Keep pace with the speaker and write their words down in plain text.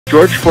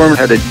George Foreman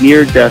had a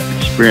near-death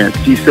experience.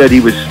 He said he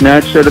was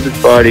snatched out of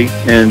his body,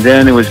 and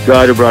then it was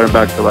God who brought him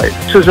back to life.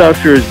 This was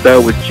after his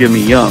bout with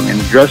Jimmy Young in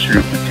the dressing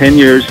room. For 10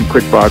 years, he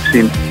quit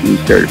boxing. He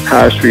started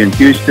pastoring in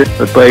Houston.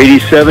 But by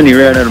 87, he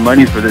ran out of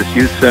money for this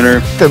youth center.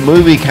 The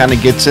movie kind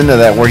of gets into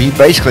that, where he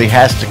basically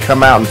has to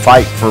come out and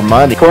fight for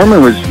money.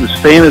 Foreman was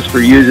famous for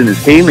using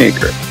his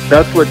haymaker.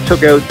 That's what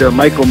took out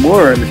Michael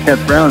Moore in the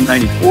 10th round in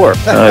 94.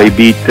 He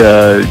beat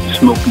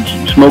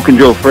Smoking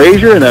Joe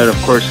Frazier, and that, of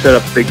course, set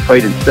up a big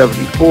fight in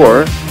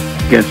 74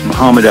 against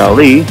Muhammad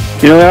Ali.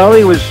 You know,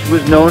 Ali was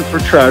known for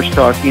trash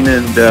talking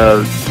and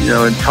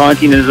and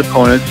taunting his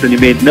opponents, and he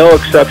made no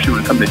exception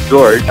when it comes to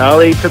George.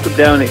 Ali took him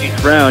down in the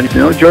 8th round.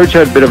 You know, George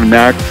had a bit of a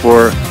knack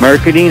for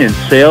marketing and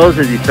sales,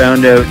 as he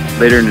found out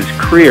later in his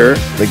career.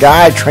 The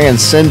guy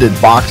transcended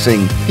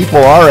boxing.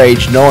 People our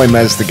age know him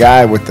as the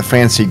guy with the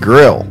fancy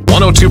grill.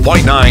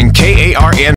 102.9 KARN.